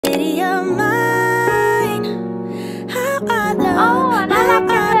city of mine. How I love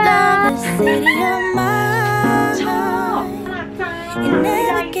the city of mine. ชอบน่ารักจัง It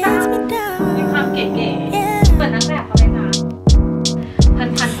never gets me down. มีความเก๋ๆเหมือนนางแบบเขาเลยนะพัน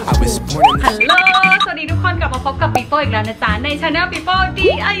สุดๆฮัลโหลสวัสดีทุกคนกลับมาพบกับปีโป้อีกแล้วนะจ๊ะในช anel ปีโป้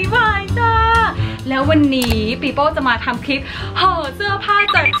DIY จ้าแล้ววันนี้ปีโป้จะมาทำคลิปห่อเสื้อผ้า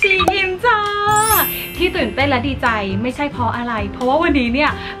จากชีอินจ้าที่ตื่นเต้นและดีใจไม่ใช่เพราะอะไรเพราะว่าวันนี้เนี่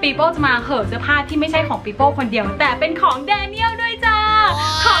ยปีโป้จะมาห่อเสื้อผ้าที่ไม่ใช่ของปีโป้คนเดียวแต่เป็นของแดเนียลด้วยจ้า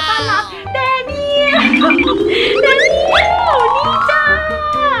ขอต้อนรับแดเนียลนี่จ้า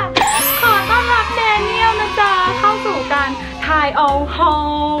ขอต้อนรับแดเนียลนะจ๊ะเข้าสู่การTie All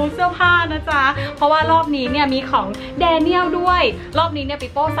Haul เสื้อผ้านะจ๊ะเพราะว่ารอบนี้เนี่ยมีของแดเนียลด้วยรอบนี้เนี่ยปี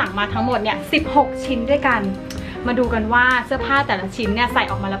โป้สั่งมาทั้งหมดเนี่ย16ชิ้นด้วยกันมาดูกันว่าเสื้อผ้าแต่ละชิ้นเนี่ยใส่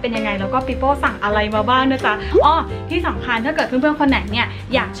ออกมาแล้วเป็นยังไงแล้วก็ปีโป้สั่งอะไรมาบ้างนะจ๊ะอ้อที่สำคัญถ้าเกิดเพื่อนๆคนไหนเนี่ย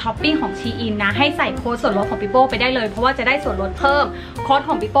อยากช้อปปิ้งของชีอินนะให้ใส่โค้ดส่วนลดของปีโป้ไปได้เลยเพราะว่าจะได้ส่วนลดเพิ่มโค้ดข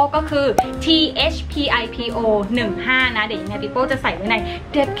องปีโป้ก็คือ THPIPO15 นะเดี๋ยวยังไงปีโป้จะใส่ไว้ใน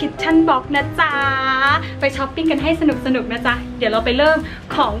description box นะจ๊ะไปช้อปปิ้งกันให้สนุกๆนะจ๊ะเดี๋ยวเราไปเริ่ม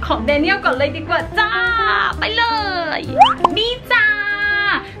ของแดเนียลก่อนเลยดีกว่าจ้าไปเลยนี่จ้า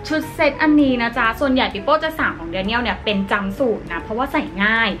ชุดเซตอันนี้นะจ๊ะส่วนใหญ่ปีโป้จะสั่งของแดเนียลเนี่ยเป็นจัมสูทนะเพราะว่าใส่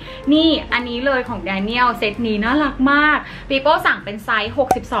ง่ายนี่อันนี้เลยของแดเนียลเซตนี้น่ารักมากปีโป้สั่งเป็นไซส์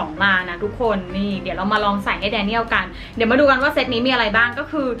62มานะทุกคนนี่เดี๋ยวเรามาลองใส่ให้แดเนียลกันเดี๋ยวมาดูกันว่าเซตนี้มีอะไรบ้างก็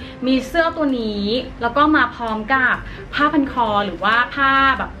คือมีเสื้อตัวนี้แล้วก็มาพร้อมกับผ้าพันคอหรือว่าผ้า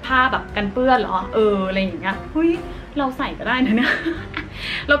แบบกันเปื้อนเหรออะไรอย่างเงี้ยเฮ้ยเราใส่ก็ได้นะเนี่ย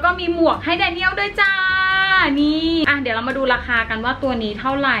แล้วก็มีหมวกให้แดเนียลด้วยจ้านี่เดี๋ยวเรามาดูราคากันว่าตัวนี้เท่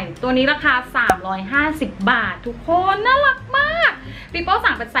าไหร่ตัวนี้ราคา350 บาททุกคนน่ารักมากปีโป้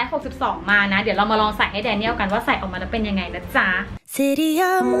สั่งเป็นไซส์62มานะเดี๋ยวเรามาลองใส่ให้แดเนียลกันว่าใส่ออกมาแล้วเป็นยังไงนะจ๊ะ City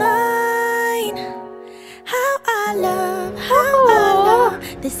of mine. How I love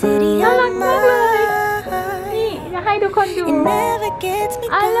the city of mine. นี่จะให้ทุกคนดู It never gets me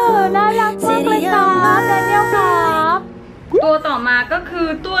น่า down. รักมากเลยครับแดเนียลครับตัวต่อมาก็คือ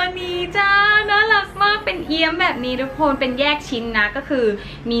ตัวนี้จ้าน่ารักมากเป็นเอี้ยมแบบนี้ทุกคนเป็นแยกชิ้นนะก็คือ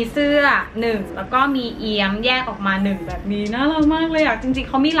มีเสื้อ1แล้วก็มีเอี้ยมแยกออกมา1แบบนี้น่ารักมากเลยอ่ะจริงๆ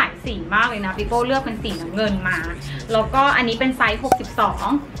เขามีหลายสีมากเลยนะปีโป้เลือกเป็นสีน้ำเงินมาแล้วก็อันนี้เป็นไซส์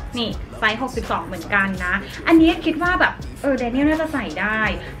62นี่ไซส์62เหมือนกันนะอันนี้คิดว่าแบบแดเนียลน่าจะใส่ได้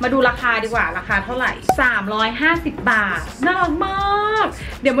มาดูราคาดีกว่าราคาเท่าไหร่350 บาทน่ารักมาก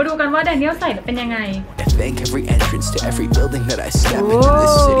เดี๋ยวมาดูกันว่าแดเนียลใส่แล้วเป็นยังไง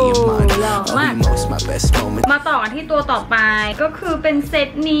มาต่อกันที่ตัวต่อไปก็คือเป็นเซต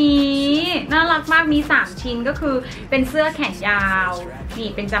นี้น่ารักมากมี3ชิ้นก็คือเป็นเสื้อแขนยาวนี่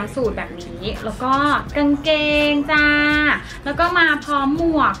เป็นจัมสูทแบบนี้แล้วก็กางเกงจ้าแล้วก็มาพร้อมหม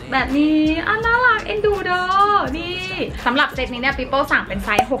วกแบบนี้น่ารักเอ็นดูเด้อนี่สำหรับเซตนี้เนี่ยปีโป้สั่งเป็นไซ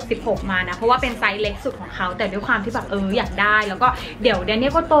ส์66มานะเพราะว่าเป็นไซส์เล็กสุดของเขาแต่ด้วยความที่แบบอยากได้แล้วก็เดี๋ยวแดเนี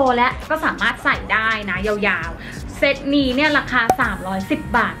ยลก็โตแล้วก็สามารถใส่ได้นะยาวๆเซตนี้เนี่ยราคา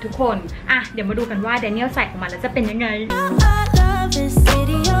310 บาททุกคนเดี๋ยวมาดูกันว่าแดเนียลใส่ออกมาแล้วจะเป็นยังไงน่ารัก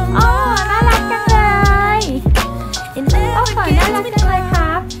จังเลยขอน่ารักจังเลยค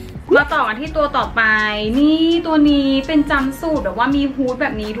รับมาต่อกันที่ตัวต่อไปนี่ตัวนี้เป็นจัมสูทแบบว่ามีฮูดแบ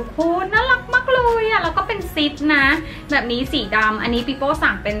บนี้ทุกคนน่ารักมากเลยแล้วก็เป็นซิปนะแบบนี้สีดำอันนี้ปีโป้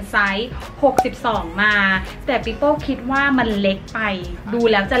สั่งเป็นไซส์62มาแต่ปีโป้คิดว่ามันเล็กไปดู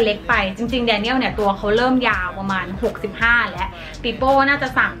แล้วจะเล็กไปจริงๆแดเนียลเนี่ยตัวเขาเริ่มยาวประมาณ65แล้วปีโป้น่าจะ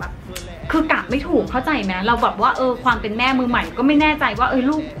สั่งแบบคือกะไม่ถูกเข้าใจไหมเราแบบว่าความเป็นแม่มือใหม่ก็ไม่แน่ใจว่า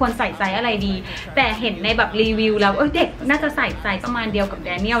ลูกควรใส่ไซส์อะไรดีแต่เห็นในแบบรีวิวแล้วเด็กน่าจะใส่ไซส์ประมาณเดียวกับแด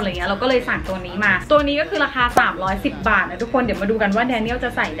เนียลอะไรเงี้ยเราก็เลยสั่งตัวนี้มาตัวนี้ก็คือราคา310 บาทนะทุกคนเดี๋ยวมาดูกันว่าแดเนียลจะ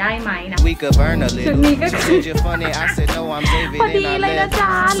ใส่ได้ไหมนะชุดนี้ก็คือพอดีเลยนะจ๊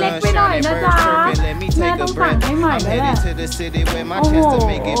ะเล็กไปหน่อยนะจ๊ะแม่ต้องสั่งให้ใหม่แล้วแหละโอ้โห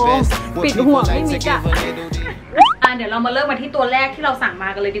ปิดหัวไม่มิดอ่ะเดี๋ยวเรามาเริ่มมาที่ตัวแรกที่เราสั่งมา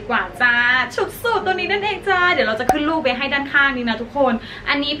กันเลยดีกว่าจ้าชุดสูทตัวนี้นั่นเองจ้าเดี๋ยวเราจะขึ้นรูปไปให้ด้านข้างนี้นะทุกคน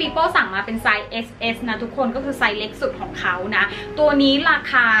อันนี้ปีโป้สั่งมาเป็นไซส์ SS นะทุกคนก็คือไซส์เล็กสุดของเขานะตัวนี้รา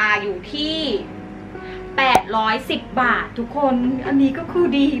คาอยู่ที่810 บาททุกคนอันนี้ก็คือ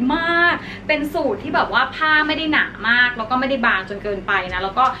ดีมากเป็นสูทที่แบบว่าผ้าไม่ได้หนามากแล้วก็ไม่ได้บางจนเกินไปนะแ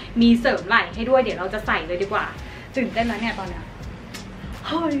ล้วก็มีเสริมไหล่ให้ด้วยเดี๋ยวเราจะใส่เลยดีกว่าตื่นเต้นแล้วเนี่ยตอนนี้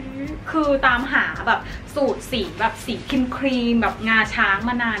เฮ้ยคือตามหาแบบสูตรสีแบบสีครีมแบบงาช้าง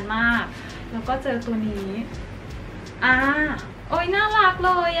มานานมากแล้วก็เจอตัวนี้ โอ้ยน่ารักเ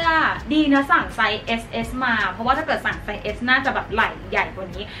ลยอ่ะดีนะสั่งไซส์ SS มาเพราะว่าถ้าเกิดสั่งไซส์ S น่าจะแบบไหล่ใหญ่กว่า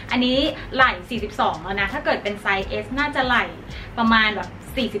นี้อันนี้ไหล่42แล้วนะถ้าเกิดเป็นไซส์ S น่าจะไหล่ประมาณแบบ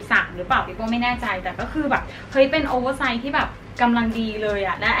43หรือเปล่าพี่โป้ไม่แน่ใจแต่ก็คือแบบเฮ้ยเป็นโอเวอร์ไซส์ที่แบบกำลังดีเลย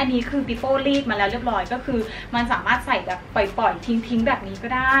อ่ะและอันนี้คือพี่โป้รีดมาแล้วเรียบร้อยก็คือมันสามารถใส่แบบปล่อยๆทิ้งแบบนี้ก็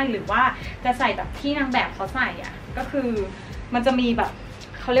ได้หรือว่าจะใส่แบบที่นางแบบเขาใส่อ่ะก็คือมันจะมีแบบ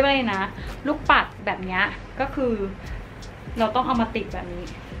เขาเรียกว่าอะไรนะลูกปัดแบบนี้ก็คือเราต้องเอามาติดแบบนี้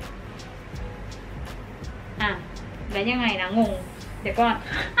อ่ะแล้วยังไงนะงงเดี๋ยวก่อน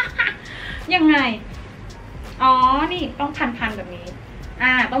ยังไงอ๋อนี่ต้องพันแบบนี้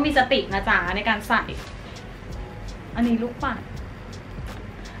ต้องมีสตินะจ๊ะในการใส่อันนี้ลูกปัด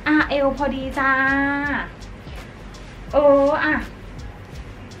เอวพอดีจ้า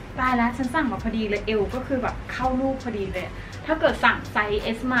ตายแล้วฉันสั่งมาพอดีเลยเอวก็คือแบบเข้ารูปพอดีเลยถ้าเกิดสั่งไซส์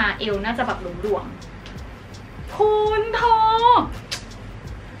S มาเอวน่าจะแบบหลวมๆคุณทอ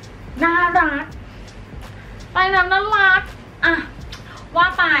น่ารักไปแล้วน่ารักว่า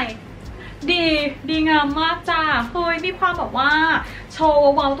ไปดีงามมากจ้าเฮ้ยมีความแบบว่าโช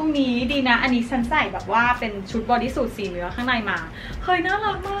ว์เว้าตรงนี้ดีนะอันนี้ฉันใส่แบบว่าเป็นชุดบอดี้สูทสีเนื้อข้างในมาเฮ้ยน่า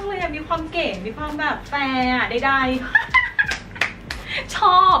รักมากเลยมีความเก๋มีความแบบแฟร์ได้ช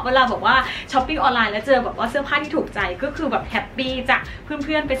อบเวลาแบบว่าช้อปปิ้งออนไลน์แล้วเจอแบบว่าเสื้อผ้าที่ถูกใจก็คือแบบแฮปปี้จ้ะเ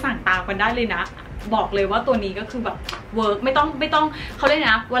พื่อนๆไปสั่งตามกันได้เลยนะบอกเลยว่าตัวนี้ก็คือแบบเวิร์กไม่ต้องเขาเรียก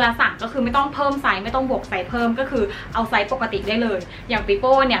นะเวลาสั่งก็คือไม่ต้องเพิ่มไซส์ไม่ต้องบวกไซส์เพิ่มก็คือเอาไซส์ปกติได้เลยอย่างปีโ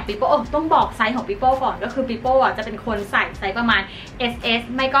ป้เนี่ยปีโป้ต้องบอกไซส์ของปีโป้ก่อนก็คือปีโป้จะเป็นคนใส่ไซส์ประมาณ SS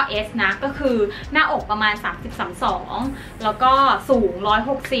ไม่ก็ S นะก็คือหน้าอกประมาณ30-32แล้วก็สูง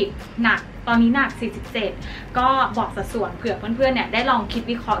160หนักตอนนี้หนัก47ก็บอกสัดส่วนเผื่อเพื่อนๆเนี่ยได้ลองคิด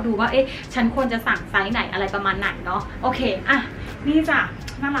วิเคราะห์ดูว่าฉันควรจะสั่งไซส์ไหนอะไรประมาณไหนเนาะโอเคนี่จ้ะ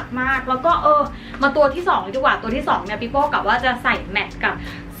น่ารักมากแล้วก็มาตัวที่2เลยดีกว่าตัวที่2เนี่ยพี่โป้กับว่าจะใส่แมทกับ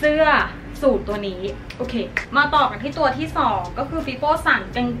เสื้อสูทตัวนี้โอเคมาต่อกันที่ตัวที่2ก็คือพี่โป้สั่ง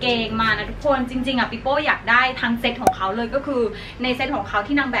กางเกงมานะทุกคนจริงๆพี่โป้อยากได้ทั้งเซตของเขาเลยก็คือในเซตของเขา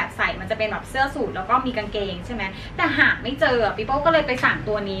ที่นางแบบใส่มันจะเป็นแบบเสื้อสูทแล้วก็มีกางเกงใช่ไหมแต่หาไม่เจอพี่โป้ก็เลยไปสั่ง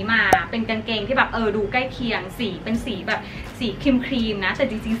ตัวนี้มาเป็นกางเกงที่แบบดูใกล้เคียงสีเป็นสีแบบสีครีมนะแต่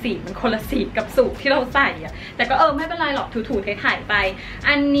จริงๆสีมันคนละสีกับสูทที่เราใส่แต่ก็ไม่เป็นไรหรอกถูๆถ่ายๆไป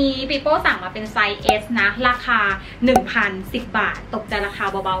อันนี้พี่โป้สั่งมาเป็นไซส์ S นะราคา 1,010 บาทตกใจราคา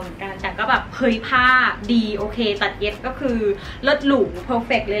เบาๆเหมือนกันแต่ก็แบบเฮ้ยผ้าดีโอเคตัดเย็บก็คือเลิศหรูเพอร์เ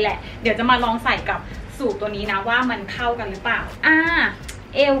ฟกต์เลยแหละเดี๋ยวจะมาลองใส่กับสูทตัวนี้นะว่ามันเข้ากันหรือเปล่า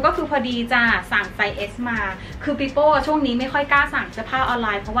เอวก็คือพอดีจ้าสั่งไซส์ S มาคือปีโป้ช่วงนี้ไม่ค่อยกล้าสั่งเสื้อผ้าออนไล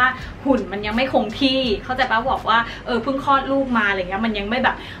น์เพราะว่าหุ่นมันยังไม่คงที่เข้าใจป่ะบอกว่าเพิ่งคลอดลูกมาอะไรเงี้ยมันยังไม่แบ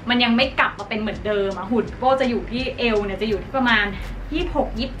บมันยังไม่กลับมาเป็นเหมือนเดิมหุ่นโป้จะอยู่ที่เอวเนี่ยจะอยู่ที่ประมาณ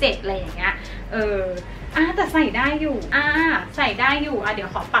26-27อะไรอย่างเงี้ยแต่ใส่ได้อยู่ใส่ได้อยู่เดี๋ยว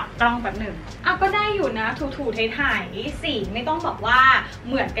ขอปรับกล้องแบบหนึ่งก็ได้อยู่นะถูๆถ่ายๆสีไม่ต้องบอกว่า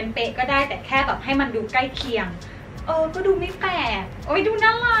เหมือนกันเป๊ะก็ได้แต่แค่แบบให้มันดูใกล้เคียงก็ดูไม่แปลกดูน่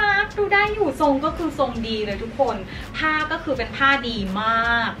ารักดูได้อยู่ทรงก็คือทรงดีเลยทุกคนผ้าก็คือเป็นผ้าดีม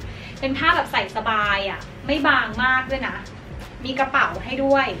ากเป็นผ้าแบบใส่สบายไม่บางมากด้วยนะมีกระเป๋าให้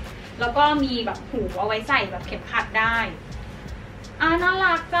ด้วยแล้วก็มีแบบหูเอาไว้ใส่แบบเข็มขัดได้น่า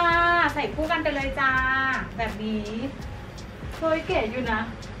รักจ้าใส่คู่กันไปเลยจ้าแบบนี้เฮ้ยเก๋อยู่นะ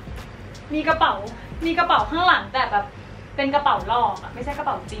มีกระเป๋าข้างหลังแต่แบบเป็นกระเป๋าลอกไม่ใช่กระเ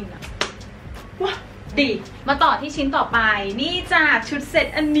ป๋าจริงว้าดีมาต่อที่ชิ้นต่อไปนี่จ้าชุดเซ็ต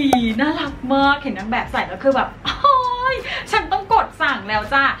อันนี้น่ารักมากเห็นนางแบบใส่แล้วคือแบบฉันต้องกดสั่งแล้ว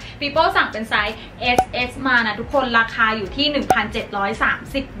จ้าปีโป้สั่งเป็นไซส์ SS มานะทุกคนราคาอยู่ที่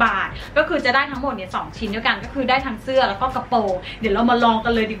 1,730 บาทก็คือจะได้ทั้งหมดเนี่ย2ชิ้นด้วยกันก็คือได้ทั้งเสื้อแล้วก็กระโปรงเดี๋ยวเรามาลองกั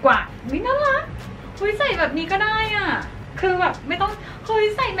นเลยดีกว่าน่ารักใส่แบบนี้ก็ได้คือแบบไม่ต้อง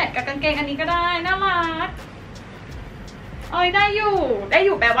ใส่แมทกับกางเกงอันนี้ก็ได้น่ารักได้อ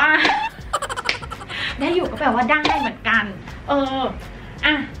ยู่แปลว่า ได้อยู่ก็แปลว่าได้เหมือนกัน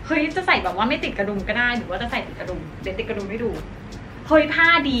จะใส่แบบว่าไม่ติดกระดุมก็ได้หรือว่าจะใส่ติดกระดุมเดี๋ยวติดกระดุมให้ดูผ้า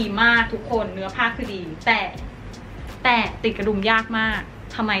ดีมากทุกคนเนื้อผ้าคือดีแต่ติดกระดุมยากมาก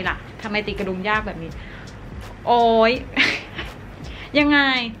ทำไมล่ะทำไมติดกระดุมยากแบบนี้ยังไง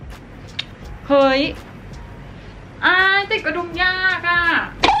ติดกระดุมยาก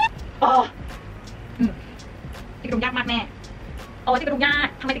ติดกระดุมยากมากแม่ติดกระดุมยาก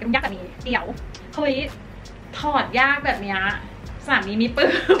ทำไมติดกระดุมยากแบบนี้เดี๋ยวถอดยากแบบนี้สามีมีปื้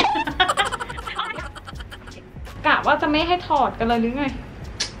ม กะว่าจะไม่ให้ถอดกันเลยหรือไง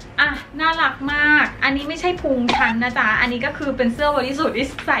น่ารักมากอันนี้ไม่ใช่พุงชันนะจ๊ะอันนี้ก็คือเป็นเสื้อบริสุทธิ์ที่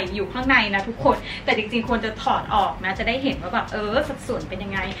ใส่อยู่ข้างในนะทุกคนแต่จริงๆควรจะถอดออกนะจะได้เห็นว่าแบบสัดส่วนเป็นยั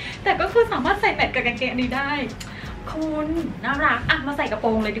งไงแต่ก็คือสามารถใส่แมทกับกางเกงนี้ได้ คุณน่ารักอ่ะมาใส่กระโป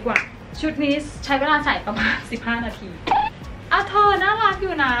รงเลยดีกว่าชุดนี้ใช้เวลาใส่ประมาณ15 นาทีอ่ะเธอน่ารักอ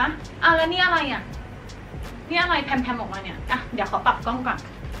ยู่นะอ่ะแล้วนี่อะไรอ่ะนี่อะไรแพมออกมาเนี่ยอ่ะเดี๋ยวขอปรับกล้องก่อน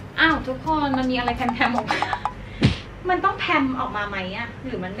อ้าวทุกคนมันมีอะไรแพมออกมามันต้องแพมออกมาไหมอ่ะห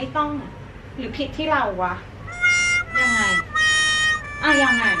รือมันไม่ต้องหรือผิดที่เราวะยังไงอ่ะยั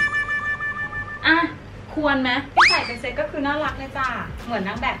งไงอ่ะควรไหมที่ใส่เป็นเซ็ตก็คือน่ารักเลยจ้าเหมือนน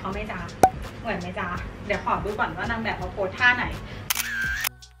างแบบเขาไหมจ้าเหมือนไหมจ้าเดี๋ยวขอดูก่อนว่านางแบบเขาโพสท่าไหน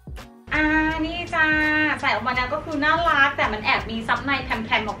นี่จ้าใส่ออกมาแล้วก็คือน่ารักแต่มันแอบมีซับในแพ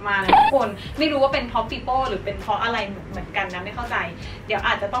มออกมานะทุกคนไม่รู้ว่าเป็นเพราะปีโป้หรือเป็นเพราะอะไรเหมือนกันนะไม่เข้าใจเดี๋ยวอ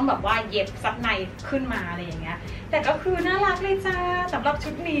าจจะต้องแบบว่าเย็บซับในขึ้นมาอะไรอย่างเงี้ยแต่ก็คือน่ารักเลยจ้าสำหรับชุ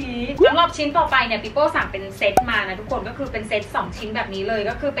ดนี้สำหรับชิ้นต่อไปเนี่ยปีโป้สั่งเป็นเซตมานะทุกคนก็คือเป็นเซต2 ชิ้นแบบนี้เลย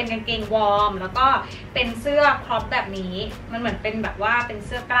ก็คือเป็นกางเกงวอร์มแล้วก็เป็นเสื้อครอปแบบนี้มันเหมือนเป็นแบบว่าเป็นเ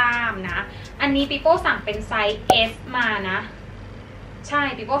สื้อกล้ามนะอันนี้ปีโป้สั่งเป็นไซส์ S มานะใช่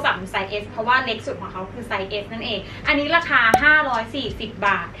ปีโป้สั่งไซส์ S เพราะว่าเล็กสุดของเขาคือไซส์ S นั่นเองอันนี้ราคา540 บ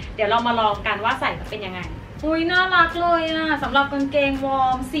าทเดี๋ยวเรามาลองกันว่าใส่แล้วเป็นยังไงอุ้ยน่ารักเลยอ่ะสำหรับกางเกงวอ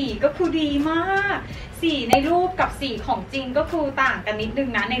ร์มสีก็คือดีมากสีในรูปกับสีของจริงก็คือต่างกันนิดนึง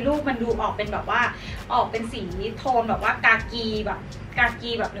นะในรูปมันดูออกเป็นแบบว่าออกเป็นสีโทนแบบว่ากากีแบบ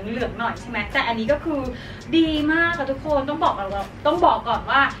เหลืองๆหน่อยใช่ไหมแต่อันนี้ก็คือดีมากค่ะทุกคนต้องบอกก่อน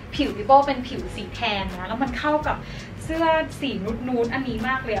ว่าผิวปีโป้เป็นผิวสีแทนนะแล้วมันเข้ากับเสื้อสีนูดอันนี้ม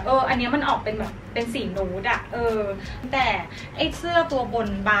ากเลยอันนี้มันออกเป็นแบบเป็นสีนูดอะแต่ไอเสื้อตัวบน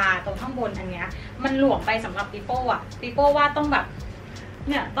บาร์ตรงข้างบนอันเนี้ยมันหลวมไปสำหรับปีโป้อะปีโป้ว่าต้องแบบ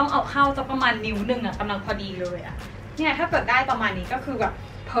เนี่ยต้องเอาเข้าจะประมาณนิ้วนึงอะกำลังพอดีเลยอะเนี่ยถ้าเกิดได้ประมาณนี้ก็คือแบบ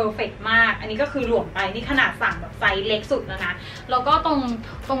เพอร์เฟกต์มากอันนี้ก็คือหลวมไปนี่ขนาดสั่งแบบไซส์เล็กสุดแล้วนะแล้วก็ต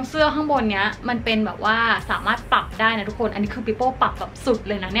รงเสื้อข้างบนเนี้ยมันเป็นแบบว่าสามารถปรับได้นะทุกคนอันนี้คือปีโป้ปรับแบบสุด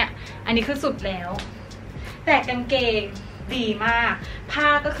เลยนะเนี่ยอันนี้คือสุดแล้วแต่กางเกงดีมากผ้า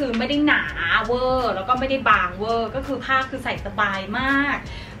ก็คือไม่ได้หนาเวอร์แล้วก็ไม่ได้บางเวอร์ก็คือผ้าคือใส่สบายมาก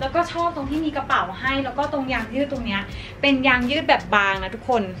แล้วก็ชอบตรงที่มีกระเป๋าให้แล้วก็ตรงยางยืดตรงเนี้ยเป็นยางยืดแบบบางนะทุก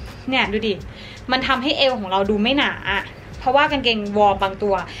คนเนี่ยดูดิมันทำให้เอวของเราดูไม่หนาเพราะว่ากางเกงวอร์มบางตั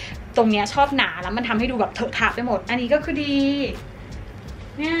วตรงเนี้ยชอบหนาแล้วมันทำให้ดูแบบเถอะทะไปหมดอันนี้ก็คือดี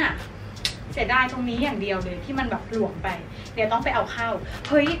เนี่ยเสียดายตรงนี้อย่างเดียวเลยที่มันแบบหลวมไปเดี๋ยวต้องไปเอาเข้า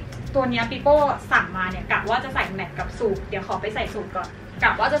เฮ้ยตัวเนี้ยปีโป้สั่งมาเนี่ยกะว่าจะใส่แมทกับสูทเดี๋ยวขอไปใส่สูทก่อนก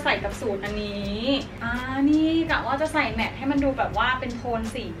ะว่าจะใส่กับสูทอันนี้นี่กะว่าจะใส่แมทให้มันดูแบบว่าเป็นโทน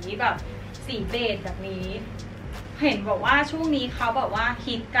สีแบบสีเบจแบบนี้เห็นบอกว่าช่วงนี้เขาแบบว่า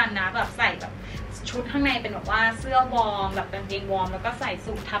ฮิตกันนะแบบใส่แบบชุดข้างในเป็นแบบว่าเสื้อวอร์มแบบกางเกงวอร์มแล้วก็ใส่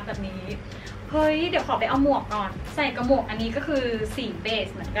สูททับแบบนี้เฮ้ยเดี๋ยวขอไปเอาหมวกก่อนใส่กระหมวกอันนี้ก็คือสีเบจ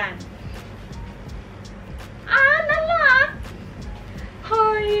เหมือนกันน่ารักเ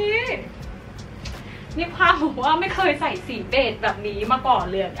ฮ้ยนี่ความบอกว่าไม่เคยใส่สีเบจแบบนี้มาก่อน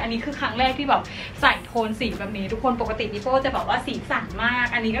เลยอันนี้คือครั้งแรกที่แบบใส่โทนสีแบบนี้ทุกคนปกติพี่โป้จะแบบว่าสีสันมาก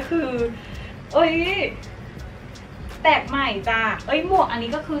อันนี้ก็คือแปลกใหม่จ้าหมวกอันนี้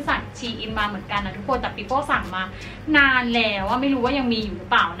ก็คือสั่งชีอินมาเหมือนกันนะทุกคนแต่ปีโป้สั่งมานานแล้วว่าไม่รู้ว่ายังมีอยู่หรือ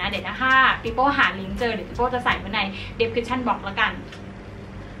เปล่านะเดี๋ยวนะคะปีโป้หาลิงก์เจอเดี๋ยวปีโป้จะใส่ไว้ใน description box แล้วกัน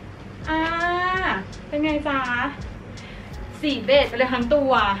เป็นไงจ้าสีเบจไปเลยทั้งตั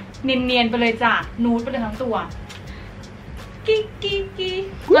วเนียนๆไปเลยจ้ะนูดไปเลยทั้งตัวกิ๊ก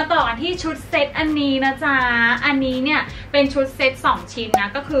มาต่อกันที่ชุดเซตอันนี้นะจ๊ะอันนี้เนี่ยเป็นชุดเซต2 ชิ้นนะ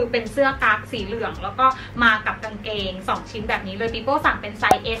ก็คือเป็นเสื้อกั๊กสีเหลืองแล้วก็มากับกางเกง2 ชิ้นแบบนี้เลยปีโป้สั่งเป็นไซ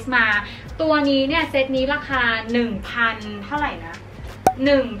ส์ S มาตัวนี้เนี่ยเซตนี้ราคา 1,000 เท่าไหร่นะ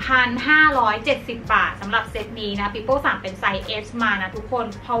 1,570 บาทสำหรับเซตนี้นะปีโป้สั่งเป็นไซส์ S มานะทุกคน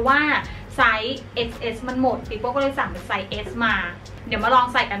เพราะว่าไซส์ SS มันหมดปีโป้ก็เลยสั่งเป็นไซส์ S มาเดี๋ยวมาลอง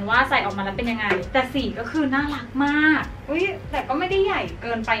ใส่กันว่าใส่ออกมาแล้วเป็นยังไงแต่สีก็คือน่ารักมากแต่ก็ไม่ได้ใหญ่เ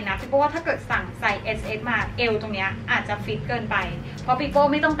กินไปนะปีโป้ว่าถ้าเกิดสั่งไซส์ SS มาเอวตรงเนี้ยอาจจะฟิตเกินไปเพราะปีโป้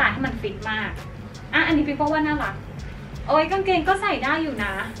ไม่ต้องการให้มันฟิตมากอันนี้ปีโป้ว่าน่ารักกางเกงก็ใส่ได้อยู่น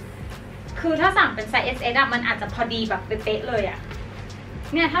ะคือถ้าสั่งเป็นไซส์ SS มันอาจจะพอดีแบบเป๊ะเลย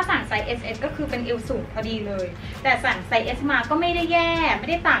เนี่ยถ้าสั่งไซส์ SS ก็คือเป็นเอวสูงพอดีเลยแต่สั่งไซส์ S มาก็ไม่ได้แย่ไม่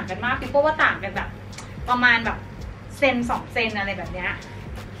ได้ต่างกันมากปีโป้ว่าต่างกันแบบประมาณแบบเซน2 เซนอะไรแบบเนี้ย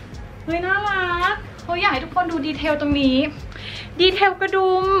น่ารักอยากให้ทุกคนดูดีเทลตรงนี้ดีเทลกระ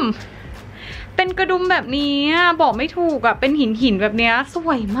ดุมเป็นกระดุมแบบนี้บอกไม่ถูกเป็นหินแบบเนี้ยส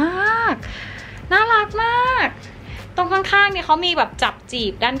วยมากน่ารักมากตรงข้างๆเนี่ยเขามีแบบจับจี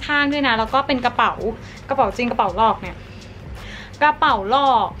บด้านข้างด้วยนะแล้วก็เป็นกระเป๋าจริงกระเป๋าลอกเนี่ยกระเป๋าล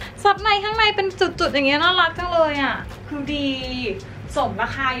อกซับในข้างในเป็นจุดๆอย่างเงี้ยน่ารักจังเลยคือดีสมรา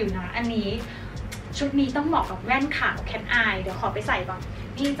คาอยู่นะอันนี้ชุดนี้ต้องเหมาะกับแว่นขาวแคทอายเดี๋ยวขอไปใส่ก่อน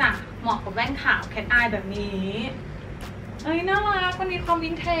นี่จ้ะเหมาะกับแว่นขาวแคทอายแบบนี้ เอ้ยน่ารักมันมีความวิ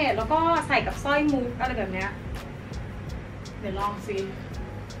นเทจแล้วก็ใส่กับสร้อยมุกอะไรแบบเนี้ยเดี๋ยวลองสิ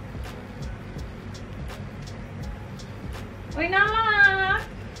เอ้ยน่ารัก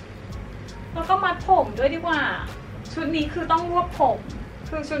แล้วก็มัดผมด้วยดีกว่าชุดนี้คือต้องรวบผม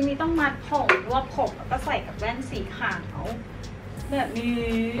คือชุดนี้ต้องมัดผมรวบผมแล้วก็ใส่กับแว่นสีขาวแบบ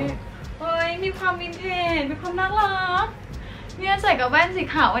นี้เฮ้ยมีความวินเทจมีความน่ารักเนี่ยใส่กับแว่นสี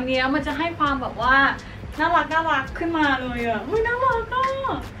ขาวอันนี้มันจะให้ความแบบว่าน่ารักขึ้นมาเลยอ่ะเฮ้ยน่ารักอ่ะ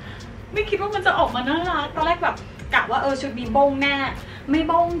ไม่คิดว่ามันจะออกมาน่ารักตอนแรกแบบกะว่าชุดนี้บงแน่ไม่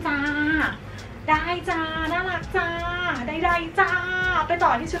บงจ้าได้จ้าน่ารักจ้าได้จ้าไปต่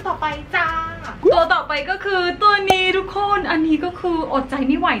อที่ชุดต่อไปจ้าตัวต่อไปก็คือตัวนี้ทุกคนอันนี้ก็คืออดใจไ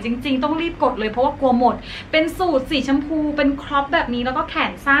ม่ไหวจริงๆต้องรีบกดเลยเพราะว่ากลัวหมดเป็นสูทสีชมพูเป็นครอปแบบนี้แล้วก็แข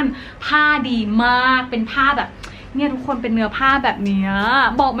นสั้นผ้าดีมากเป็นผ้าแบบเนี่ยทุกคนเป็นเนื้อผ้าแบบนี้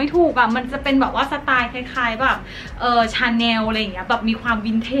บอกไม่ถูกอ่ะมันจะเป็นแบบว่าสไตล์คล้ายๆแบบชาแนลอะไรอย่างเงี้ยแบบมีความ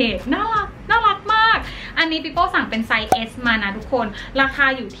วินเทจน่ารักมากอันนี้พี่โป้สั่งเป็นไซส์ S มานะทุกคนราคา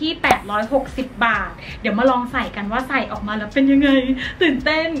อยู่ที่860 บาทเดี๋ยวมาลองใส่กันว่าใส่ออกมาแล้วเป็นยังไงตื่นเ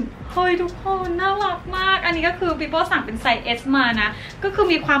ต้นเฮ้ยทุกคนน่ารักมากอันนี้ก็คือพี่โป้สั่งเป็นไซส์ S มานะก็คือ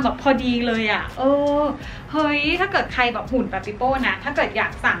มีความแบบพอดีเลยอ่ะเฮ้ยถ้าเกิดใครแบบหุ่นแบบพี่โป้นะถ้าเกิดอยา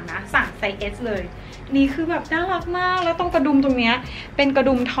กสั่งนะสั่งไซส์ S เลยนี่คือแบบน่ารักมากแล้วตรงกระดุมตรงเนี้ยเป็นกระ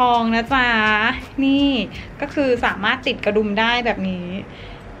ดุมทองนะจ๊ะนี่ก็คือสามารถติดกระดุมได้แบบนี้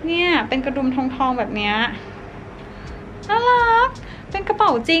เนี่ยเป็นกระดุมทองแบบเนี้ยน่ารักเป็นกระเป๋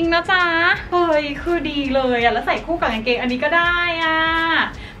าจริงนะจ๊ะเฮ้ยคือดีเลยอ่ะแล้วใส่คู่กับกางเกงอันนี้ก็ได้อ่ะ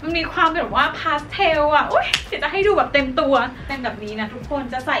มันมีความแบบว่าพาสเทลอ่ะอุ๊ยเดี๋ยวจะให้ดูแบบเต็มตัวเป็นแบบนี้นะทุกคน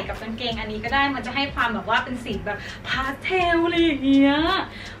จะใส่กับกางเกงอันนี้ก็ได้มันจะให้ความแบบว่าเป็นสีแบบพาสเทลอะไรอย่างเงี้ย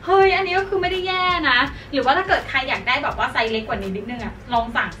เฮ้ยอันนี้ก็คือไม่ได้แย่นะหรือว่าถ้าเกิดใครอยากได้แบบว่าไซส์เล็กกว่านี้นิดนึงอ่ะลอง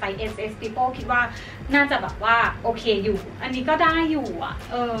สั่งไซส์ SS Pipo คิดว่าน่าจะแบบว่าโอเคอยู่อันนี้ก็ได้อยู่อ่ะ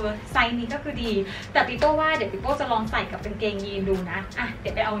ไซส์นี้ก็คือดีแต่Pipoว่าเดี๋ยวPipoจะลองใส่กับกางเกงยีนดูนะอ่ะเดี๋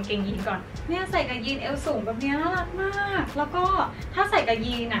ยวไปเอากางเกงยีนก่อนเนี่ยใส่กับยีนเอวสูงแบบนี้น่ารักมากแล้วก็ถ้าใส่กับ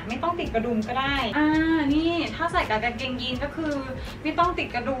ยีนอ่ะไม่ต้องติดกระดุมก็ได้นี่ถ้าใส่กับกางเกงยีนก็คือไม่ต้องติด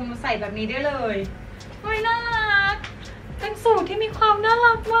กระดุมใส่แบบนี้ได้เลยเฮ้ยน่ารักเป็นสูทที่มีความน่า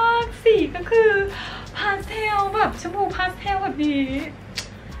รักมากสีก็คือพาสเทลแบบชมพูพาสเทลแบบนี้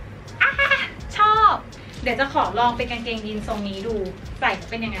ชอบเดี๋ยวจะขอลองเป็นกางเกงยีนทรงนี้ดูใส่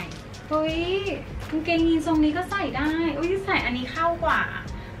เป็นยังไงเฮ้ยกางเกงยีนทรงนี้ก็ใส่ได้อุ้ยใส่อันนี้เข้ากว่า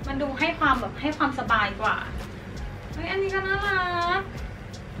มันดูให้ความแบบให้ความสบายกว่าเฮ้ยอันนี้ก็น่ารัก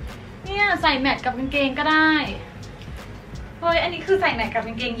เนี่ยใส่แมทกับกางเกงก็ได้เฮ้ยอันนี้คือใส่แมทกับก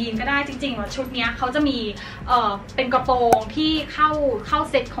างเกงยีนก็ได้จริงๆว่าชุดเนี้ยเขาจะมีเป็นกระโปรงที่เข้า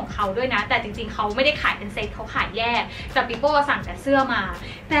เซตของเขาด้วยนะแต่จริงๆเขาไม่ได้ขายเป็นเซตเขาขายแยกแต่Pipoสั่งแต่เสื้อมา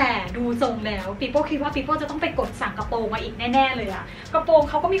แต่ดูทรงแล้วPipoคิดว่าPipoจะต้องไปกดสั่งกระโปรงมาอีกแน่ๆเลยอะกระโปรง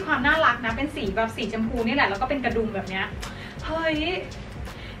เขาก็มีความน่ารักนะเป็นสีแบบสีชมพูนี่แหละแล้วก็เป็นกระดุมแบบเนี้ยเฮ้ย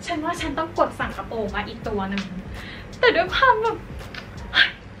ฉันว่าฉันต้องกดสั่งกระโปรงมาอีกตัวหนึ่งแต่ด้วยความแบบ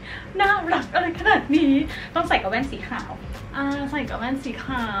น่ารักอะไรขนาดนี้ต้องใส่กับแว่นสีขาวใส่กับแว่นสีข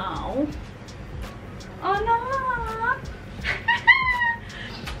าวน่ารัก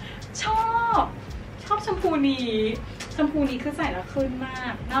ชอบชมพูนี้คือใส่แล้วขึ้นมา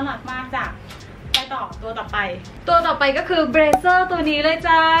กน่ารักมากจ้ะไปต่อตัวต่อไปก็คือเบรเซอร์ตัวนี้เลย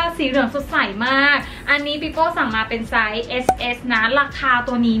จ้าสีเหลืองสดใสมากอันนี้Pipoสั่งมาเป็นไซส์ SS นะราคา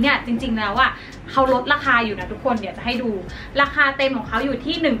ตัวนี้เนี่ยจริงๆแล้วอะเขาลดราคาอยู่นะทุกคนเดี๋ยวจะให้ดูราคาเต็มของเขาอยู่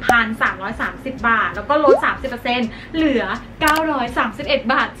ที่ 1,330 บาทแล้วก็ลด 30% เหลือ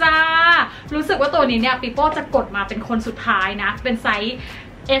 931 บาทจ้ารู้สึกว่าตัวนี้เนี่ยPipoจะกดมาเป็นคนสุดท้ายนะเป็นไซส์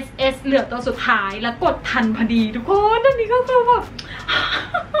SS เหลือตัวสุดท้ายแล้วกดทันพอดีทุกคนอันนี้ก็คือแบบ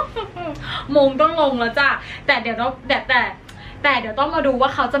มงต้องลงแล้วจ้าแต่เดี๋ยวต้องมาดูว่า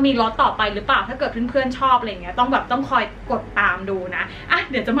เขาจะมีล็อตต่อไปหรือเปล่าถ้าเกิดเพื่อนๆชอบอะไรเงี้ยต้องคอยกดตามดูนะ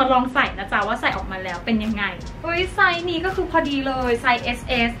เดี๋ยวจะมาลองใส่นะจ๊ะว่าใส่ออกมาแล้วเป็นยังไงไซส์นี้ก็คือพอดีเลยไซส์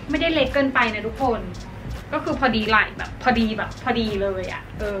SS ไม่ได้เล็กเกินไปนะทุกคนก็คือพอดีไหล่แบบพอดีเลยอ่ะ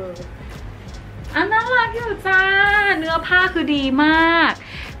น่ารักอยู่จ้าเนื้อผ้าคือดีมาก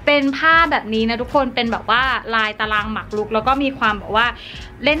เป็นผ้าแบบนี้นะทุกคนเป็นแบบว่าลายตารางหมักลุกแล้วก็มีความแบบว่า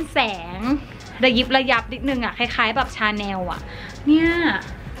เล่นแสงระยิบระยับนิดนึงคล้ายๆแบบชาแนลเนี่ย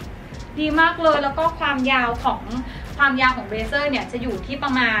ดีมากเลยแล้วก็ความยาวของเบรเซอร์เนี่ยจะอยู่ที่ปร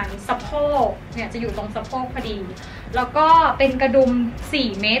ะมาณสะโพกเนี่ยจะอยู่ตรงสะโพกพอดีแล้วก็เป็นกระดุม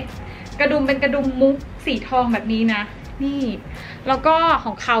4 เม็ดกระดุมเป็นกระดุมมุกสีทองแบบนี้นะนี่แล้วก็ข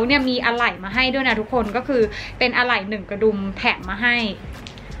องเขาเนี่ยมีอะไหล่มาให้ด้วยนะทุกคนก็คือเป็นอะไหล่1กระดุมแถมมาให้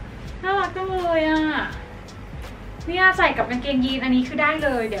น่ารักจังเลยเนี่ยใส่กับกางเกงยีนอันนี้คือได้เล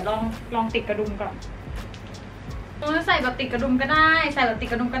ยเดี๋ยวลองติดกระดุมก่อน ใส่แบบติดกระดุมก็ได้ใส่แบบติด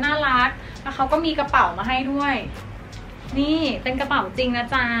กระดุมก็น่ารักแล้วเขาก็มีกระเป๋ามาให้ด้วยนี่เป็นกระเป๋าจริงนะ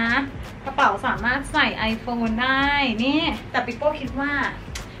จ๊ะกระเป๋าสามารถใส่ iPhone ได้นี่แต่ปิโป้คิดว่า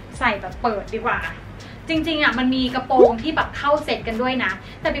ใส่แบบเปิดดีกว่าจริงๆอ่ะมันมีกระโปรงที่แบบเข้าเซ็ตกันด้วยนะ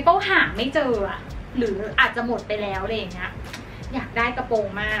แต่ปิโป้หาไม่เจออ่ะหรืออาจจะหมดไปแล้วอะไรอย่างเงี้ยอยากได้กระโปรง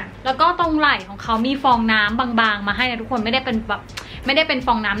มากแล้วก็ตรงไหล่ของเขามีฟองน้ำบางๆมาให้นะทุกคนไม่ได้เป็นแบบไม่ได้เป็นฟ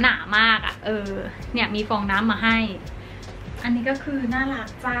องน้ำหนามากอ่ะเนี่ยมีฟองน้ำมาให้อันนี้ก็คือน่ารัก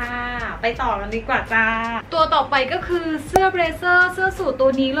จ้าไปต่อกันดีกว่าจ้าตัวต่อไปก็คือเสื้อเบรเซอร์เสื้อสูทตั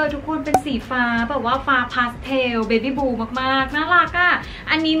วนี้เลยทุกคนเป็นสีฟ้าแบบว่าฟ้าพาสเทลเบบี้บลูมากๆน่ารักอ่ะ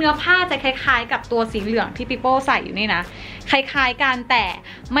อันนี้เนื้อผ้าจะคล้ายๆกับตัวสีเหลืองที่ปิโป้ใส่อยู่นี่นะคล้ายๆกันแต่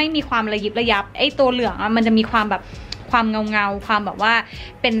ไม่มีความระยิบระยับไอ้ตัวเหลืองมันจะมีความแบบความเงาความแบบว่า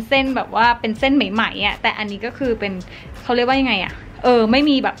เป็นเส้นแบบว่าเป็นเส้นไหมๆอ่ะแต่อันนี้ก็คือเป็นเขาเรียกว่ายังไงอ่ะไม่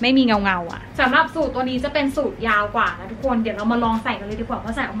มีแบบไม่มีเงาอ่ะสำหรับสูตรตัวนี้จะเป็นสูตรยาวกว่านะทุกคนเดี๋ยวเรามาลองใส่กันเลยดีกว่าว่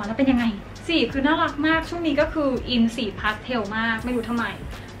าใส่ออกมาแล้วเป็นยังไงสีคือน่ารักมากช่วงนี้ก็คืออินสีพาสเทลมากไม่รู้ทำไม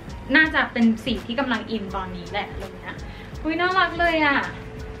น่าจะเป็นสีที่กำลังอินตอนนี้แหละอะไรเงี้ยอุ้ยน่ารักเลยอ่ะ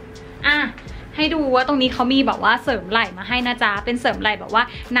ให้ดูว่าตรงนี้เขามีแบบว่าเสริมไหล่มาให้นะจ๊ะเป็นเสริมไหล่แบบว่า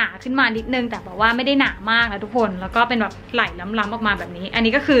หนาขึ้นมานิดนึงแต่แบบว่าไม่ได้หนามากนะทุกคนแล้วก็เป็นแบบไหล่ล้ำๆออกมาแบบนี้อัน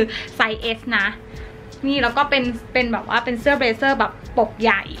นี้ก็คือไซส์ S นะนี่แล้วก็เป็นแบบว่าเป็นเสื้อเบรเซอร์แบบปกใ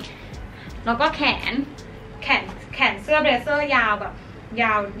หญ่แล้วก็แขนเสื้อเบรเซอร์ยาวแบบย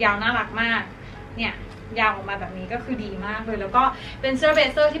าวน่ารักมากเนี่ยยาวออกมาแบบนี้ก็คือดีมากเลยแล้วก็เป็นเสื้อเบร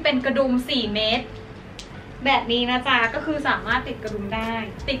เซอร์ที่เป็นกระดุม4 เมตรแบบนี้นะจ๊ะก็คือสามารถติดกระดุมได้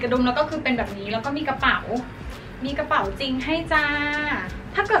ติดกระดุมแล้วก็คือเป็นแบบนี้แล้วก็มีกระเป๋าจริงให้จ้า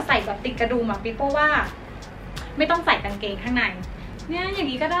ถ้าเกิดใส่แบบติดกระดุมอะปิโป้ว่าไม่ต้องใส่กางเกงข้างในเนี่ยอย่าง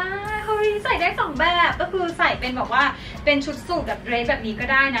นี้ก็ได้เฮ้ยใส่ได้2แบบก็คือใส่เป็นแบบว่าเป็นชุดสูทแบบเดรสแบบนี้ก็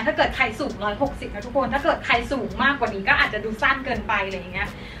ได้นะถ้าเกิดใครสูง160นะทุกคนถ้าเกิดใครสูงมากกว่านี้ก็อาจจะดูสั้นเกินไปอะไรอย่างเงี้ย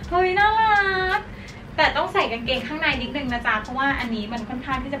เฮ้ยน่ารักแต่ต้องใส่กางเกงข้างในนิดนึงนะจ๊ะเพราะว่าอันนี้มันค่อน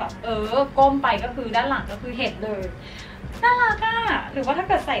ข้างที่จะแบบก้มไปก็คือด้านหลังก็คือเห็นเลยน่ารักอ่ะหรือว่าถ้า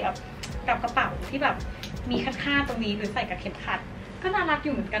เกิดใส่กับกระเป๋าที่แบบมีคาดๆตรงนี้หรือใส่กับเข็มขัดก็น่ารักอ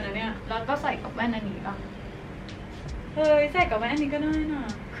ยู่เหมือนกันนะเนี่ยแล้วก็ใส่กับแว่นอันนี้ป่ะใส่กับแว่นอันนี้ก็ได้นะ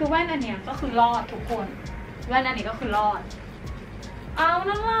คือแว่นอันเนี้ยก็คือรอดทุกคนแว่นอันนี้ก็คือรอดเอา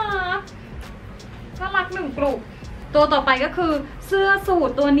น่ารัก1 กลุ่มตัวต่อไปก็คือเสื้อสูท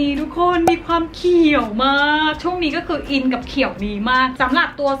ตัวนี้ทุกคนมีความเขียวมากช่วงนี้ก็คืออินกับเขียวนี้มากสำหรับ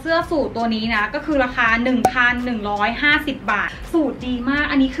ตัวเสื้อสูทตัวนี้นะก็คือราคา 1,150 บาทสูทดีมาก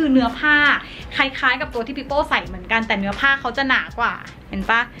อันนี้คือเนื้อผ้าคล้ายๆกับตัวที่ปิโป้ใส่เหมือนกันแต่เนื้อผ้าเขาจะหนากว่าเห็น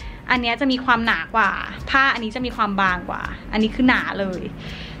ปะอันนี้จะมีความหนากว่าผ้าอันนี้จะมีความบางกว่าอันนี้คือหนาเลย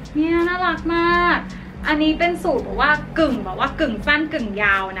เนี่ยน่ารักมากอันนี้เป็นสูตรแบบว่ากึ่งสั้นกึ่งย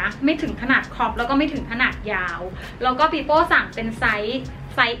าวนะไม่ถึงขนาดครอปแล้วก็ไม่ถึงขนาดยาวแล้วก็ปิโป้สั่งเป็นไซ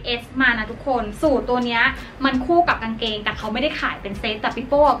ส์ S มานะทุกคนสูตรตัวเนี้ยมันคู่กับกางเกงแต่เขาไม่ได้ขายเป็นเซตแต่ปิ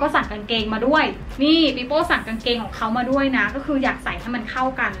โป้ก็สั่งกางเกงมาด้วยนี่ปิโป้สั่งกางเกงของเขามาด้วยนะก็คืออยากใส่ให้มันเข้า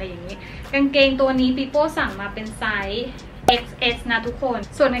กันอะไรอย่างนี้กางเกงตัวนี้ปิโป้สั่งมาเป็นไซส์ XS นะทุกคน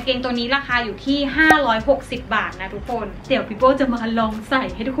ส่วนกางเกงตัวนี้ราคาอยู่ที่560 บาทนะทุกคนเดี๋ยวปิโป้จะมาลองใส่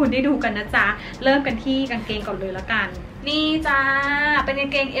ให้ทุกคนได้ดูกันนะจ๊ะเริ่มกันที่กางเกงก่อนเลยละกันนี่จ้าเป็นกา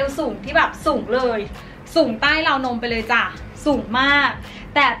งเกงเอวสูงที่แบบสูงเลยสูงใต้ราวนมไปเลยจ้ะสูงมาก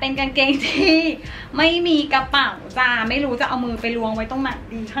แต่เป็นกางเกงที่ไม่มีกระเป๋าจ้าไม่รู้จะเอามือไปล้วงไว้ตรงไหน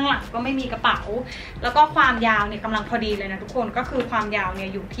ดีข้างหลังก็ไม่มีกระเป๋าแล้วก็ความยาวเนี่ยกำลังพอดีเลยนะทุกคนก็คือความยาวเนี่ย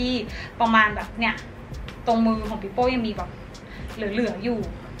อยู่ที่ประมาณแบบเนี่ยตรงมือของปิโป้ยังมีแบบเหลืออยู่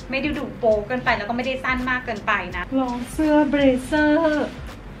ไม่ได้ดูโป๊เกินไปแล้วก็ไม่ได้สั้นมากเกินไปนะลองเสื้อเบรเซอร์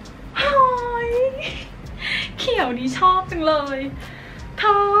เฮ้ยเขียวนี้ชอบจังเลยเธ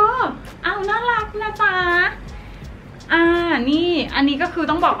อเอาน่ารักนะจ๊ะนี่อันนี้ก็คือ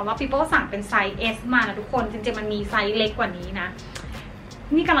ต้องบอกกันว่าปิโป้สั่งเป็นไซส์ S มานะทุกคนจริงๆมันมีไซส์เล็กกว่านี้นะ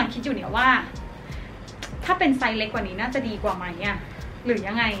นี่กำลังคิดอยู่เนี่ยว่าถ้าเป็นไซส์เล็กกว่านี้น่าจะดีกว่าไหมอะหรือ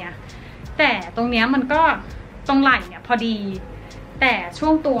ยังไงอะแต่ตรงเนี้ยมันก็ตรงไหล่เนี่ยพอดีแต่ช่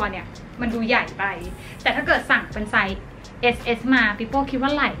วงตัวเนี่ยมันดูใหญ่ไปแต่ถ้าเกิดสั่งเป็นไซส์ SS มาปิโป้คิดว่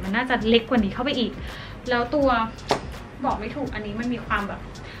าไหล่มันน่าจะเล็กกว่านี้เข้าไปอีกแล้วตัวบอกไม่ถูกอันนี้มันมีความแบบ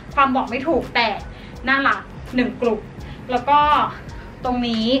ความบอกไม่ถูกแต่น่ารัก1 กลุ่มแล้วก็ตรง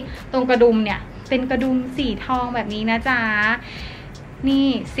นี้ตรงกระดุมเนี่ยเป็นกระดุมสีทองแบบนี้นะจ๊ะ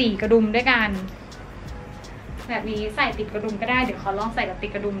นี่4 กระดุมด้วยกันแบบนี้ใส่ติดกระดุมก็ได้เดี๋ยวขอลองใส่แบบติ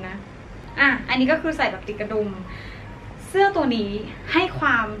ดกระดุมนะอันนี้ก็คือใส่แบบติดกระดุมเสื้อตัวนี้ให้คว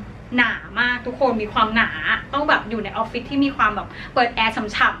ามหนามากทุกคนมีความหนาต้องแบบอยู่ในออฟฟิศที่มีความแบบเปิดแอร์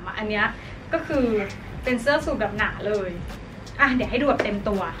ฉ่ำๆอันเนี้ยก็คือเป็นเสื้อสูทแบบหนาเลย เดี๋ยวให้ดูแบบเต็ม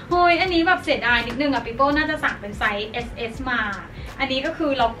ตัวเฮ้ยอันนี้แบบเสียดายนิดนึงอะปีโป้น่าจะสั่งเป็นไซส์ SS มาอันนี้ก็คื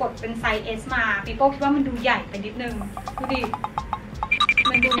อเรากดเป็นไซส์ S มาปีโป้คิดว่ามันดูใหญ่ไปนิดนึงดูดิ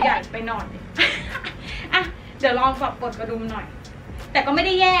มันดูใหญ่ไปหน่อยเดี๋ยวลองแบบปลดกระดุมหน่อยแต่ก็ไม่ไ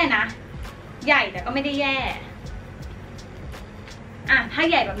ด้แย่นะใหญ่แต่ก็ไม่ได้แย่ถ้า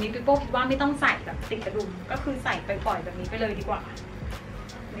ใหญ่แบบนี้ปีโป้คิดว่าไม่ต้องใส่แบบติดกระดุมก็คือใส่ไปปล่อยแบบนี้ไปเลยดีกว่า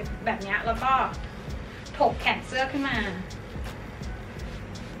แบบนี้แล้วก็ถกแขนเสื้อขึ้นมา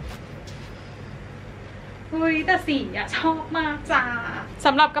เฮ้ยแต่สีอะชอบมากจ้าส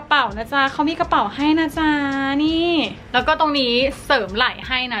ำหรับกระเป๋านะจ๊ะเขามีกระเป๋าให้นะจ๊ะนี่แล้วก็ตรงนี้เสริมไหล่ใ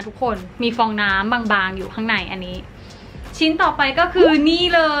ห้นะทุกคนมีฟองน้ำบางๆอยู่ข้างในอันนี้ชิ้นต่อไปก็คือนี่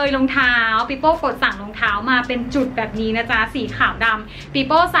เลยรองเท้าปีโป้กดสั่งรองเท้ามาเป็นจุดแบบนี้นะจ๊ะสีขาวดำปีโ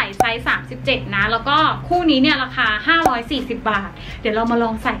ป้ใส่ไซส์37นะแล้วก็คู่นี้เนี่ยราคา540 บาทเดี๋ยวเรามาล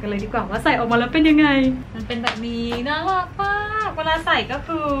องใส่กันเลยดีกว่าว่าใส่ออกมาแล้วเป็นยังไงมันเป็นแบบนี้น่ารักมากเวลาใส่ก็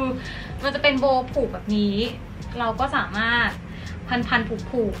คือมันจะเป็นโบผูกแบบนี้เราก็สามารถพัน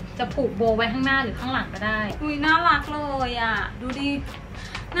ผูกจะผูกโบไว้ข้างหน้าหรือข้างหลังก็ได้อุ้ยน่ารักเลยอ่ะดูดิ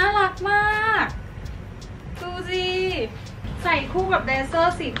น่ารักมากดูสิใส่คู่กับเดเซอ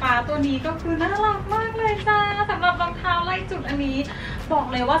ร์สีฟ้าตัวนี้ก็คือน่ารักมากเลยจ้าสำหรับรองเท้าไล่จุดอันนี้บอก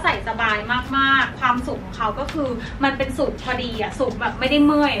เลยว่าใส่สบายมากๆความสูงของเขาก็คือมันเป็นสูงพอดีอะสูงแบบไม่ได้เ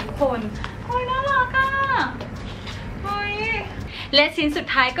มื่อยทุกคนโอ้ยน่ารักอะโอ้ยและชิ้นสุด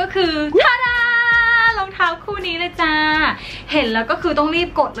ท้ายก็คือทาดารองเท้าคู่นี้เลยจ้าเห็นแล้วก็คือต้องรีบ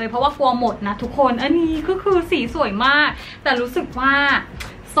กดเลยเพราะว่ากลัวหมดนะทุกคนอันนี้ก็คือสีสวยมากแต่รู้สึกว่า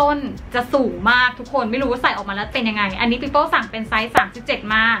ส้นจะสูงมากทุกคนไม่รู้ว่าใส่ออกมาแล้วเป็นยังไงอันนี้ปีโป้สั่งเป็นไซส์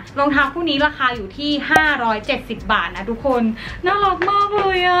37มารองเท้าคู่นี้ราคาอยู่ที่570 บาทนะทุกคนน่ารักมากเล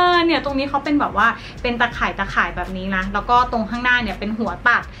ยอ่ะเนี่ยตรงนี้เขาเป็นแบบว่าเป็นตะข่ายแบบนี้นะแล้วก็ตรงข้างหน้าเนี่ยเป็นหัว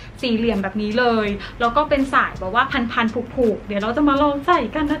ตัดสี่เหลี่ยมแบบนี้เลยแล้วก็เป็นสายแบบว่าพันผูกเดี๋ยวเราจะมาลองใส่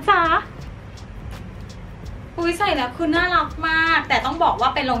กันนะจ๊ะใส่แล้วคือน่ารักมากแต่ต้องบอกว่า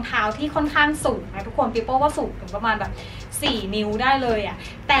เป็นรองเท้าที่ค่อนข้างสูงนะทุกคนปีโป้ว่าสูงถึงประมาณแบบ4 นิ้วได้เลยอ่ะ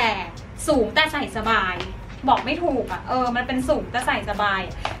แต่สูงแต่ใส่สบายบอกไม่ถูกอ่ะมันเป็นสูงแต่ใส่สบาย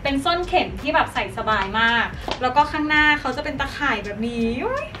เป็นส้นเข็มที่แบบใส่สบายมากแล้วก็ข้างหน้าเขาจะเป็นตะข่ายแบบนี้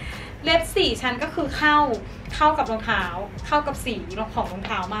เล็บ4 ชั้นก็คือเข้ากับรองเท้าเข้ากับสีของรองเ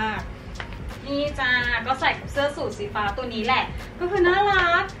ท้ามากนี่จ้าก็ใส่กับเสื้อสูทสีฟ้าตัวนี้แหละก็คือน่า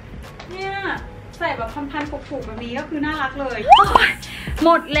รักเนี่ยใส่แบบพันผูกแบบนี้ก็คือน่ารักเลยห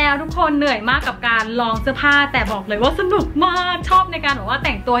มดแล้วทุกคนเหนื่อยมากกับการลองเสื้อผ้าแต่บอกเลยว่าสนุกมากชอบในการแบบว่าแ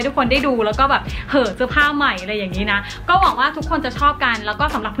ต่งตัวให้ทุกคนได้ดูแล้วก็แบบเห่อเสื้อผ้าใหม่อะไรอย่างนี้นะก็หวังว่าทุกคนจะชอบกันแล้วก็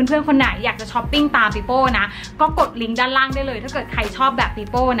สำหรับเพื่อนๆคนไหนอยากจะช้อปปิ้งตามปีโป้นะก็กดลิงก์ด้านล่างได้เลยถ้าเกิดใครชอบแบบปี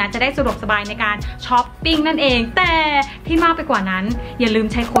โป้นะจะได้สะดวกสบายในการช้อปปิ้งนั่นเองแต่ที่มากไปกว่านั้นอย่าลืม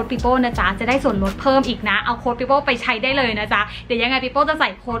ใช้โค้ดปีโป้นะจ๊ะจะได้ส่วนลดเพิ่มอีกนะเอาโค้ดปีโป้ไปใช้ได้เลยนะจ๊ะเดี๋ยวยังไงปีโป้จะใส่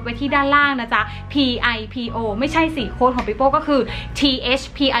โค้ดไว้ที่ด้านล่างนะจ๊ะPIPO ไม่ใช่สีโค้ดของปีโป้ก็คือ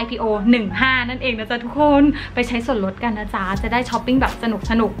THPIPO 15นั่นเองนะจ๊ะทุกคนไปใช้ส่วนลดกันนะจ๊ะจะได้ช้อปปิ้งแบบส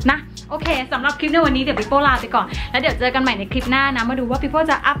นุกนะโอเคสำหรับคลิปในวันนี้เดี๋ยวปีโป้ลาไปก่อนแล้วเดี๋ยวเจอกันใหม่ในคลิปหน้านะมาดูว่าปีโป้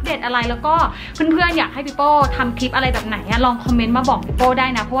จะอัปเดตอะไรแล้วก็เพื่อนๆอยากให้ปีโป้ทำคลิปอะไรแบบไหนลองคอมเมนต์มาบอกปีโป้ได้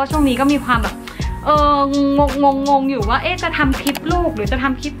นะเพราะว่าช่วงนี้ก็มีความแบบงงอยู่ว่าจะทำคลิปลูกหรือจะท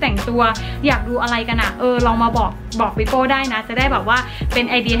ำคลิปแต่งตัวอยากดูอะไรกันอะลองมาบอกปีโป้ได้นะจะได้แบบว่าเป็น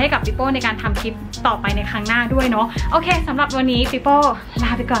ไอเดียให้กับปีโป้ในการทำคลิปต่อไปในครั้งหน้าด้วยเนาะโอเคสำหรับวันนี้ปีโป้ล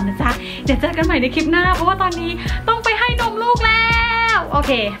าไปก่อนนะจ๊ะเดี๋ยวเจอกันใหม่ในคลิปหน้าเพราะว่าตอนนี้ต้องไปให้นมลูกแล้วโอเ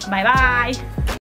คบายบาย